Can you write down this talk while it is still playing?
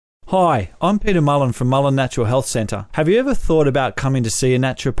Hi, I'm Peter Mullen from Mullen Natural Health Centre. Have you ever thought about coming to see a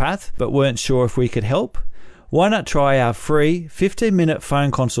naturopath but weren't sure if we could help? Why not try our free 15-minute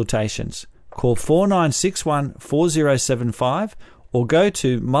phone consultations? Call 4961 4075 or go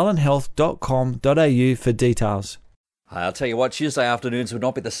to mullenhealth.com.au for details. I'll tell you what, Tuesday afternoons would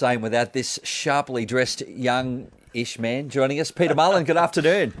not be the same without this sharply dressed young-ish man joining us. Peter Mullen, good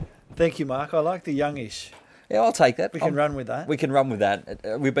afternoon. Thank you, Mark. I like the youngish. Yeah, I'll take that. We can run with that. We can run with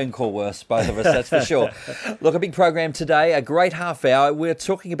that. We've been called worse, both of us, that's for sure. Look, a big program today, a great half hour. We're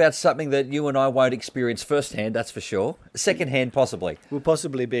talking about something that you and I won't experience firsthand, that's for sure. Secondhand, possibly. We'll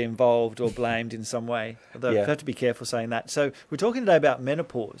possibly be involved or blamed in some way. Although Yeah. I have to be careful saying that. So we're talking today about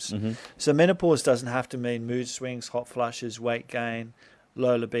menopause. Mm-hmm. So menopause doesn't have to mean mood swings, hot flushes, weight gain,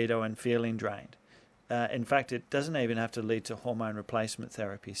 low libido and feeling drained. In fact, it doesn't even have to lead to hormone replacement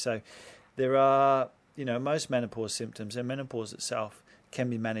therapy. So there are... most menopause symptoms and menopause itself can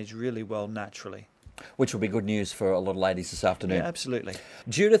be managed really well naturally. Which will be good news for a lot of ladies this afternoon. Yeah, absolutely.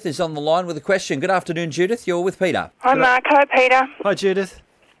 Judith is on the line with a question. Good afternoon, Judith. You're with Peter. Hi, Mark. Hello, Peter. Hi, Judith.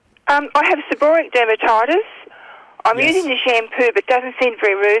 I have seborrheic dermatitis. I'm Yes. using the shampoo, but it doesn't seem to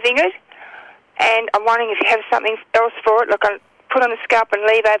be removing it. And I'm wondering if you have something else for it, like I put on the scalp and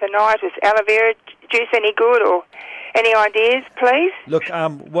leave overnight with aloe vera juice any good, or any ideas, please? Look,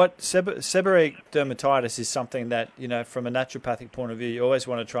 what seborrheic dermatitis is something that, from a naturopathic point of view, you always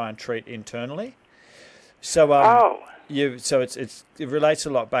want to try and treat internally. So, it relates a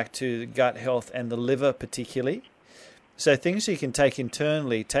lot back to the gut health and the liver particularly. So things you can take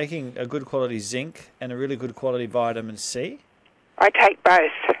internally, taking a good quality zinc and a really good quality vitamin C. I take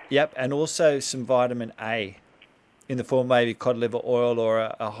both. Yep, and also some vitamin A in the form of maybe cod liver oil or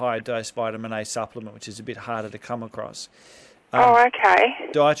a high dose vitamin A supplement, which is a bit harder to come across. Okay.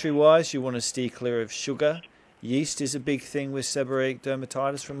 Dietary-wise, you want to steer clear of sugar. Yeast is a big thing with seborrheic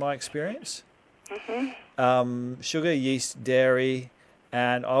dermatitis from my experience. Mm-hmm. Sugar, yeast, dairy,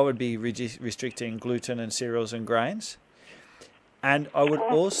 and I would be restricting gluten and cereals and grains. And I would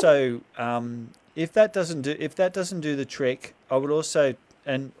also, if that doesn't do the trick, I would also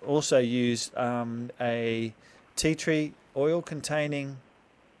use a tea tree oil containing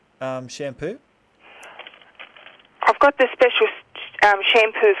shampoo. I've got the special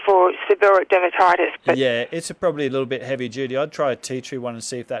shampoo for seborrheic dermatitis. But Yeah, it's probably a little bit heavy duty. I'd try a tea tree one and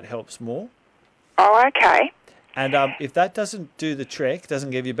see if that helps more. Oh, okay. And if that doesn't do the trick,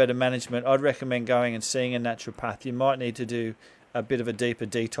 doesn't give you better management, I'd recommend going and seeing a naturopath. You might need to do a bit of a deeper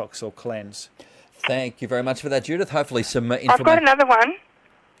detox or cleanse. Thank you very much for that, Judith. Hopefully some information. I've got another one.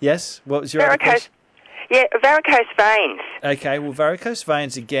 Yes? What was your other Varicose. question? Yeah, varicose veins. Okay, well, varicose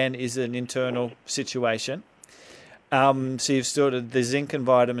veins, again, is an internal situation. So you've sorted the zinc and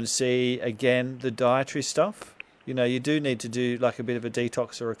vitamin C, again, the dietary stuff. You do need to do like a bit of a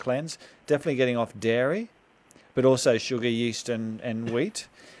detox or a cleanse. Definitely getting off dairy, but also sugar, yeast, and wheat.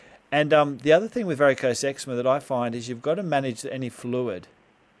 And the other thing with varicose eczema that I find is you've got to manage any fluid.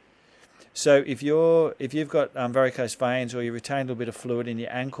 So if you've got varicose veins or you retain a little bit of fluid in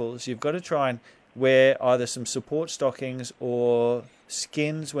your ankles, you've got to try and wear either some support stockings or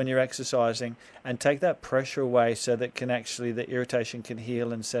skins when you're exercising and take that pressure away so that the irritation can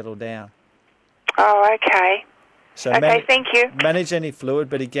heal and settle down. Oh, okay. So Okay, thank you. Manage any fluid,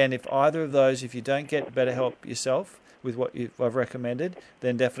 but again, if either of those, if you don't get better help yourself with what I've recommended,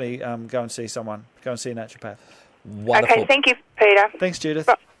 then definitely go and see someone. Go and see a naturopath. Wonderful. Okay, thank you, Peter. Thanks, Judith.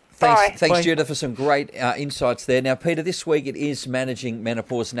 Bye. Thanks, Bye. Judith, for some great insights there. Now, Peter, this week it is managing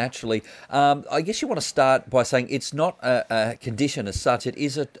menopause naturally. I guess you want to start by saying it's not a condition as such. It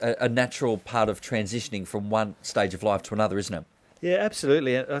is a natural part of transitioning from one stage of life to another, isn't it? Yeah,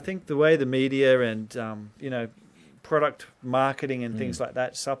 absolutely. I think the way the media and product marketing and things like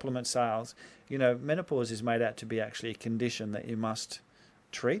that, supplement sales, menopause is made out to be actually a condition that you must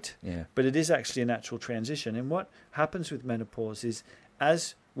treat. Yeah. But it is actually a natural transition. And what happens with menopause is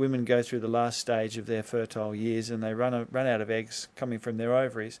as women go through the last stage of their fertile years and they run out of eggs coming from their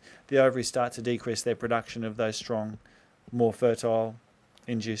ovaries, the ovaries start to decrease their production of those strong, more fertile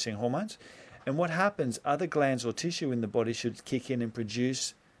inducing hormones. And what happens, other glands or tissue in the body should kick in and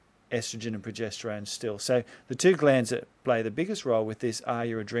produce estrogen and progesterone still. So the two glands that play the biggest role with this are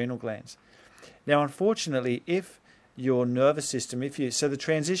your adrenal glands. Now, unfortunately, if your nervous system, so the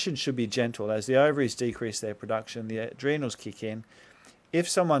transition should be gentle. As the ovaries decrease their production, the adrenals kick in. If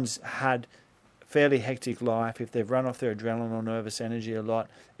someone's had fairly hectic life, if they've run off their adrenaline or nervous energy a lot,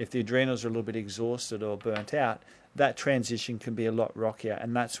 if the adrenals are a little bit exhausted or burnt out, that transition can be a lot rockier.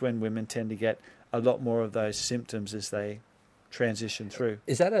 And that's when women tend to get a lot more of those symptoms as they transition through.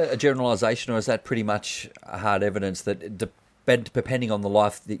 Is that a generalisation, or is that pretty much hard evidence that depending on the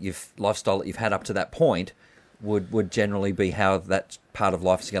lifestyle that you've had up to that point, would generally be how that part of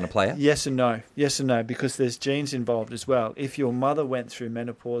life is going to play out? Yes and no. Yes and no, because there's genes involved as well. If your mother went through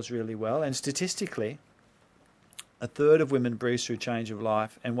menopause really well, and statistically, a third of women breeze through change of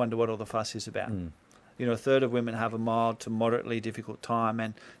life and wonder what all the fuss is about. You know, a third of women have a mild to moderately difficult time,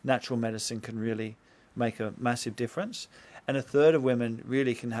 and natural medicine can really make a massive difference. And a third of women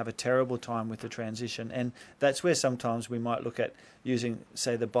really can have a terrible time with the transition. And that's where sometimes we might look at using,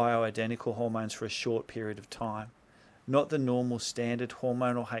 say, the bioidentical hormones for a short period of time. Not the normal standard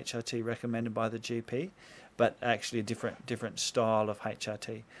hormonal HRT recommended by the GP, but actually a different style of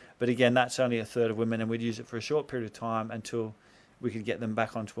HRT. But again, that's only a third of women, and we'd use it for a short period of time until we could get them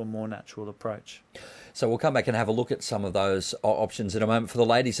back onto a more natural approach. So we'll come back and have a look at some of those options in a moment. For the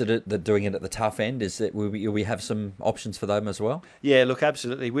ladies that are doing it at the tough end, will we have some options for them as well? Yeah, look,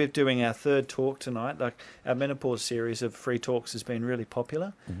 absolutely. We're doing our third talk tonight. Like, our menopause series of free talks has been really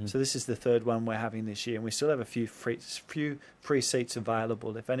popular. So this is the third one we're having this year, and we still have a few free seats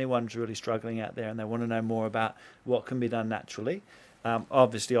available. If anyone's really struggling out there and they want to know more about what can be done naturally,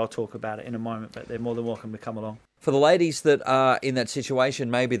 obviously I'll talk about it in a moment, but they're more than welcome to come along. For the ladies that are in that situation,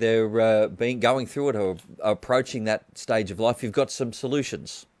 maybe they're going through it or approaching that stage of life, you've got some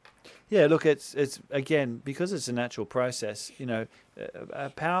solutions. Yeah, look, it's again, because it's a natural process, you know, a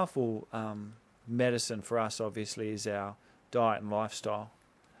powerful medicine for us obviously is our diet and lifestyle.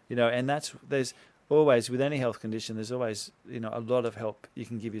 You know, and there's always, with any health condition, there's always, you know, a lot of help you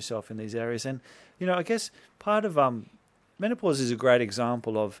can give yourself in these areas. And, you know, I guess part of menopause is a great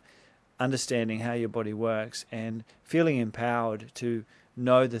example of understanding how your body works and feeling empowered to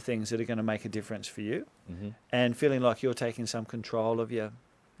know the things that are going to make a difference for you, and feeling like you're taking some control of your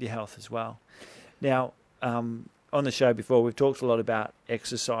health as well. Now, on the show before, we've talked a lot about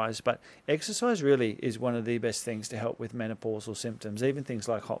exercise, but exercise really is one of the best things to help with menopausal symptoms, even things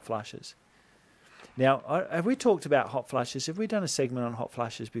like hot flushes. Now, have we talked about hot flushes? Have we done a segment on hot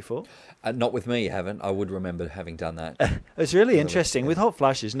flushes before? Not with me, you haven't. I would remember having done that. It's really interesting. With hot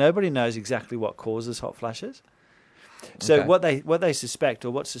flushes, nobody knows exactly what causes hot flushes. So what they suspect,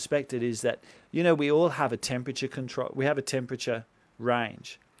 or what's suspected, is that, you know, we all have a temperature control. We have a temperature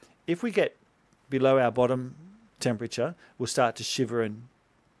range. If we get below our bottom temperature, we'll start to shiver and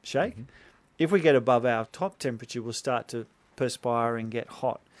shake. If we get above our top temperature, we'll start to perspire and get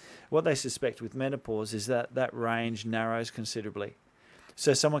hot. What they suspect with menopause is that that range narrows considerably.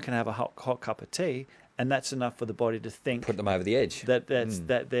 So someone can have a hot cup of tea, and that's enough for the body to think, put them over the edge, that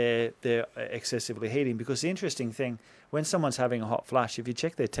they're excessively heating. Because the interesting thing, when someone's having a hot flush, if you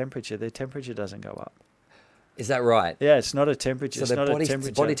check their temperature doesn't go up. Is that right? Yeah, it's not a temperature. So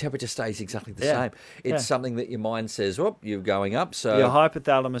the body temperature stays exactly the same. It's something that your mind says, "Oh, you're going up." So your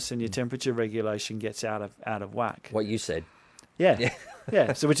hypothalamus and your temperature regulation gets out of whack. What you said. Yeah.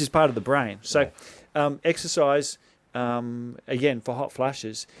 So which is part of the brain. So exercise, again, for hot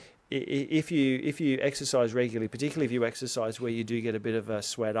flushes, if you exercise regularly, particularly if you exercise where you do get a bit of a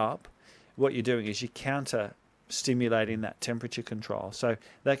sweat up, what you're doing is you counter stimulating that temperature control. So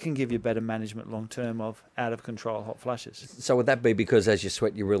that can give you better management long term of out of control hot flushes. So would that be because as you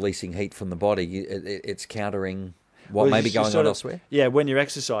sweat, you're releasing heat from the body? It's countering what may be going on elsewhere? Yeah, when you're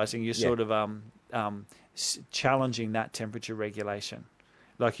exercising, you're sort of challenging that temperature regulation.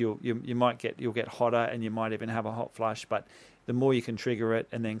 Like you'll get hotter, and you might even have a hot flush, but the more you can trigger it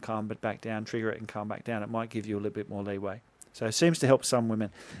and then calm it back down, trigger it and calm back down, it might give you a little bit more leeway. So it seems to help some women.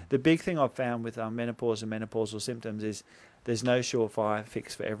 The big thing I've found with menopause and menopausal symptoms is there's no surefire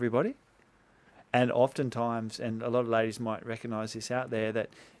fix for everybody. And oftentimes, and a lot of ladies might recognise this out there, that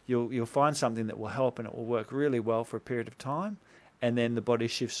you'll find something that will help and it will work really well for a period of time, and then the body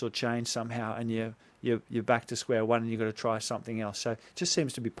shifts or change somehow, and you're back to square one, and you've got to try something else. So it just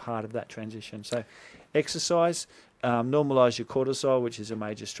seems to be part of that transition. So exercise, normalise your cortisol, which is a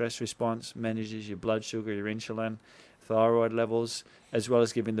major stress response, manages your blood sugar, your insulin, thyroid levels, as well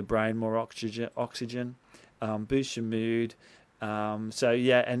as giving the brain more oxygen, boosts your mood. And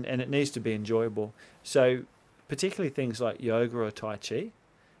it needs to be enjoyable. So particularly things like yoga or Tai Chi.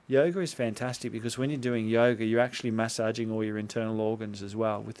 Yoga is fantastic because when you're doing yoga, you're actually massaging all your internal organs as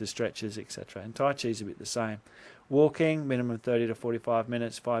well with the stretches, etc. And Tai Chi is a bit the same. Walking, minimum 30 to 45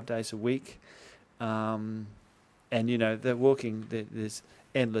 minutes, 5 days a week. And, you know, the walking, there's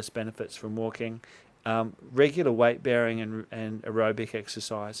endless benefits from walking. Regular weight bearing and aerobic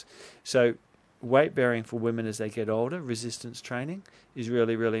exercise. So weight bearing for women as they get older, resistance training, is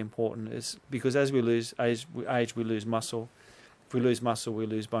really, really important. It's because as we lose age, we lose muscle. If we lose muscle, we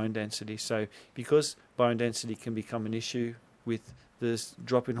lose bone density. So because bone density can become an issue with this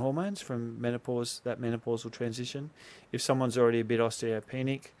drop in hormones from menopause, that menopausal transition. If someone's already a bit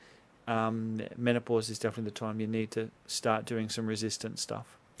osteopenic, menopause is definitely the time you need to start doing some resistance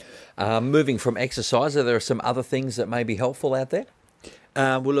stuff. Moving from exercise, are there some other things that may be helpful out there?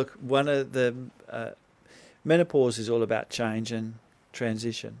 Well, look, one of the menopause is all about change and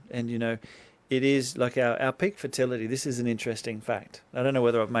transition, and it is like our peak fertility. This is an interesting fact. I don't know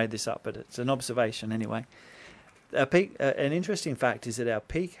whether I've made this up, but it's an observation anyway. Our peak, an interesting fact is that our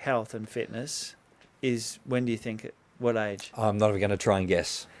peak health and fitness is, when do you think? What age? I'm not even going to try and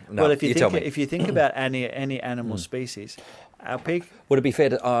guess. No, well, if you tell me. If you think about any animal species, our peak. Would it be fair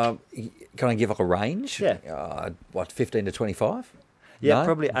to? Can I give like a range? Yeah. 15 to 25? Yeah, No?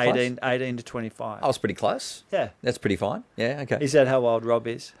 probably Close? 18 to 25. I was pretty close. Yeah. That's pretty fine. Yeah, okay. Is that how old Rob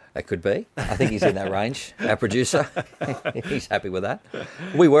is? That could be. I think he's in that range. Our producer, he's happy with that.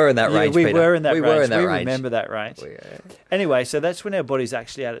 We were in that range, we Peter. were in that range. Were in that we range. remember that range. Anyway, so that's when our body's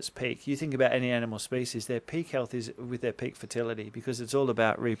actually at its peak. You think about any animal species, their peak health is with their peak fertility, because it's all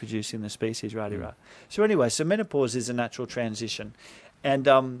about reproducing the species, right? So anyway, so menopause is a natural transition.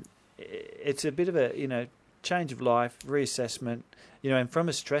 And it's a bit of a, change of life, reassessment, and from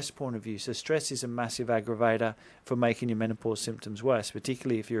a stress point of view. So stress is a massive aggravator for making your menopause symptoms worse,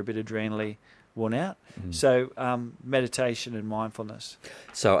 particularly if you're a bit adrenally worn out. So meditation and mindfulness.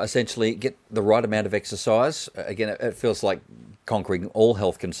 So essentially get the right amount of exercise. Again, it feels like conquering all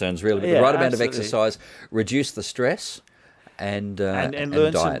health concerns, really. But the right amount of exercise, reduce the stress, and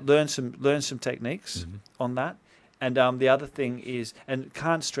learn some techniques on that. And the other thing is, and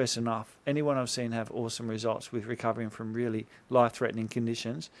can't stress enough, anyone I've seen have awesome results with recovering from really life-threatening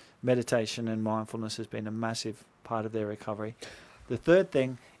conditions. Meditation and mindfulness has been a massive part of their recovery. The third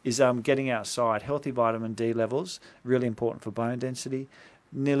thing is getting outside. Healthy vitamin D levels, really important for bone density.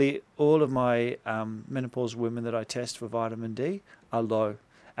 Nearly all of my menopausal women that I test for vitamin D are low.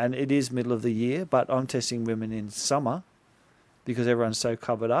 And it is middle of the year, but I'm testing women in summer because everyone's so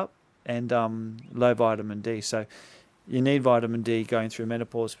covered up, and low vitamin D. So you need vitamin D going through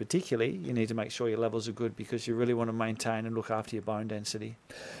menopause particularly. You need to make sure your levels are good because you really want to maintain and look after your bone density.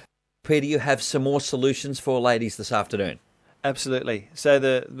 Peter, you have some more solutions for ladies this afternoon. Absolutely. So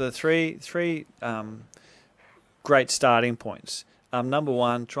the three great starting points. Number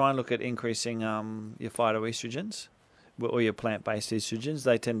one, try and look at increasing your phytoestrogens or your plant-based estrogens.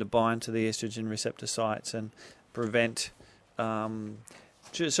 They tend to bind to the estrogen receptor sites and prevent...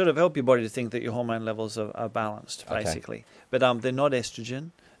 to sort of help your body to think that your hormone levels are balanced, basically. Okay. But they're not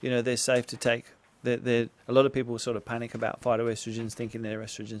estrogen. They're safe to take. A lot of people sort of panic about phytoestrogens, thinking they're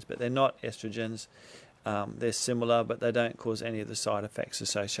estrogens, but they're not estrogens. They're similar, but they don't cause any of the side effects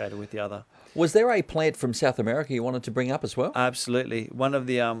associated with the other. Was there a plant from South America you wanted to bring up as well? Absolutely. One of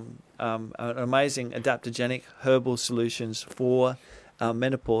the amazing adaptogenic herbal solutions for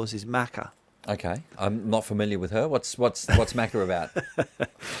menopause is maca. Okay, I'm not familiar with her. What's maca about?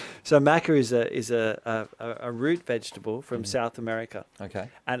 So maca is a root vegetable from South America. Okay,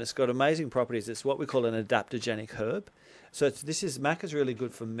 and it's got amazing properties. It's what we call an adaptogenic herb. So maca's really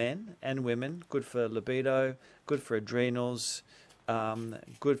good for men and women. Good for libido. Good for adrenals.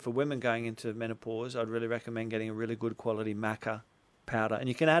 Good for women going into menopause. I'd really recommend getting a really good quality maca powder, and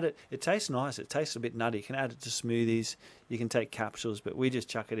you can add it. It tastes nice. It tastes a bit nutty. You can add it to smoothies. You can take capsules, but we just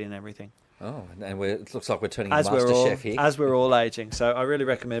chuck it in everything. Oh, and it looks like we're turning into Master Chef here. As we're all aging. So I really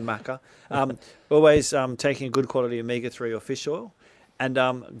recommend maca. Always taking a good quality omega-3 or fish oil. And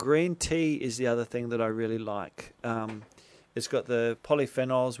green tea is the other thing that I really like. It's got the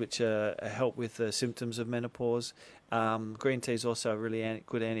polyphenols, which help with the symptoms of menopause. Green tea is also a really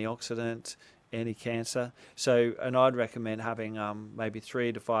good antioxidant, anti-cancer. And I'd recommend having maybe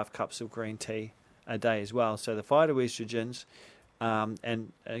 3 to 5 cups of green tea a day as well. So the phytoestrogens...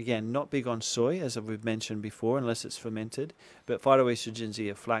 and again, not big on soy, as we've mentioned before, unless it's fermented. But phytoestrogens are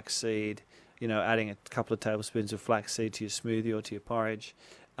your flaxseed, adding a couple of tablespoons of flaxseed to your smoothie or to your porridge,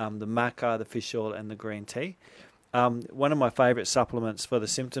 the maca, the fish oil, and the green tea. One of my favourite supplements for the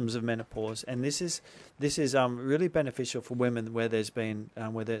symptoms of menopause, and this is really beneficial for women where there's been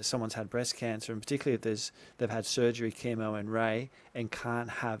someone's had breast cancer, and particularly if they've had surgery, chemo, and ray, and can't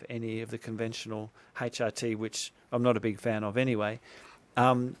have any of the conventional HRT, which I'm not a big fan of anyway.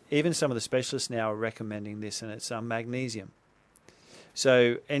 Even some of the specialists now are recommending this, and it's magnesium.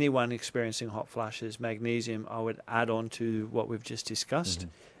 So anyone experiencing hot flushes, magnesium, I would add on to what we've just discussed.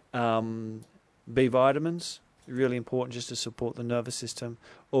 B vitamins, really important just to support the nervous system.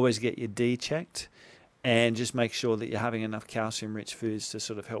 Always get your D checked. and just make sure that you're having enough calcium-rich foods to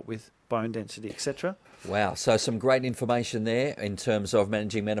sort of help with bone density, etc. Wow, so some great information there in terms of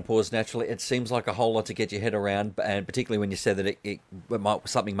managing menopause naturally. It seems like a whole lot to get your head around, and particularly when you said that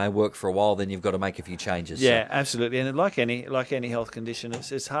something may work for a while, then you've got to make a few changes. Yeah, absolutely. And like any health condition,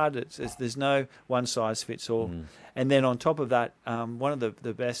 it's hard. There's no one size fits all. And then on top of that, one of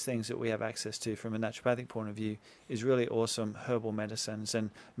the best things that we have access to from a naturopathic point of view is really awesome herbal medicines.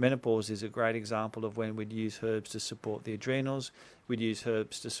 And menopause is a great example of when we'd use herbs to support the adrenals. We'd use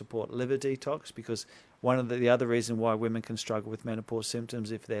herbs to support liver detox, because one of the other reason why women can struggle with menopause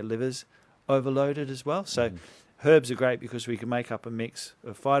symptoms if their liver's overloaded as well. So herbs are great because we can make up a mix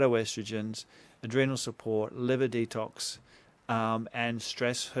of phytoestrogens, adrenal support, liver detox, and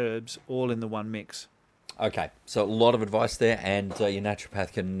stress herbs all in the one mix. Okay, so a lot of advice there, and your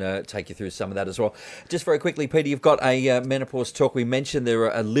naturopath can take you through some of that as well. Just very quickly, Peter, you've got a menopause talk. We mentioned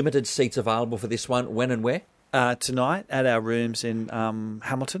there are limited seats available for this one. When and where? Tonight at our rooms in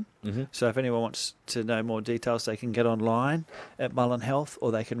Hamilton. So if anyone wants to know more details, they can get online at Mullen Health,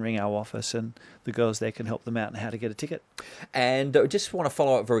 or they can ring our office and the girls there can help them out on how to get a ticket. And just want to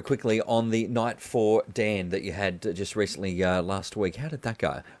follow up very quickly on the Night for Dan that you had just recently last week. How did that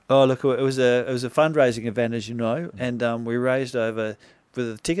go? Oh, look, it was a fundraising event, as you know, and we raised over for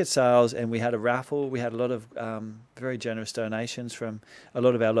the ticket sales, and we had a raffle. We had a lot of very generous donations from a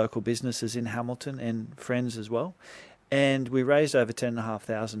lot of our local businesses in Hamilton and friends as well. And we raised over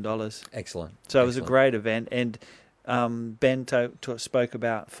 $10,500. Excellent. So it was a great event. And Ben spoke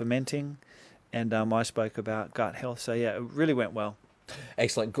about fermenting, and I spoke about gut health. So, yeah, it really went well.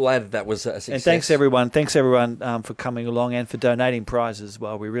 Excellent. Glad that was a success. And thanks everyone for coming along and for donating prizes as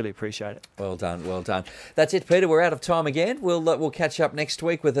well. We really appreciate it. Well done, well done. That's it, Peter. We're out of time again. We'll catch up next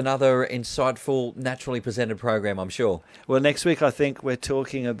week with another insightful, naturally presented program, I'm sure. Well, next week I think we're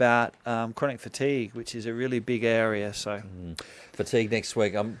talking about chronic fatigue, which is a really big area. So fatigue next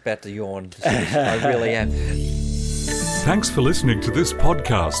week. I'm about to yawn. I really am. Thanks for listening to this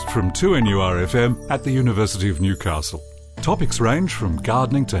podcast from 2NURFM at the University of Newcastle. Topics range from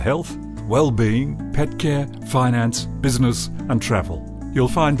gardening to health, well-being, pet care, finance, business and travel. You'll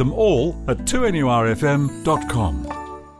find them all at 2NURFM.com.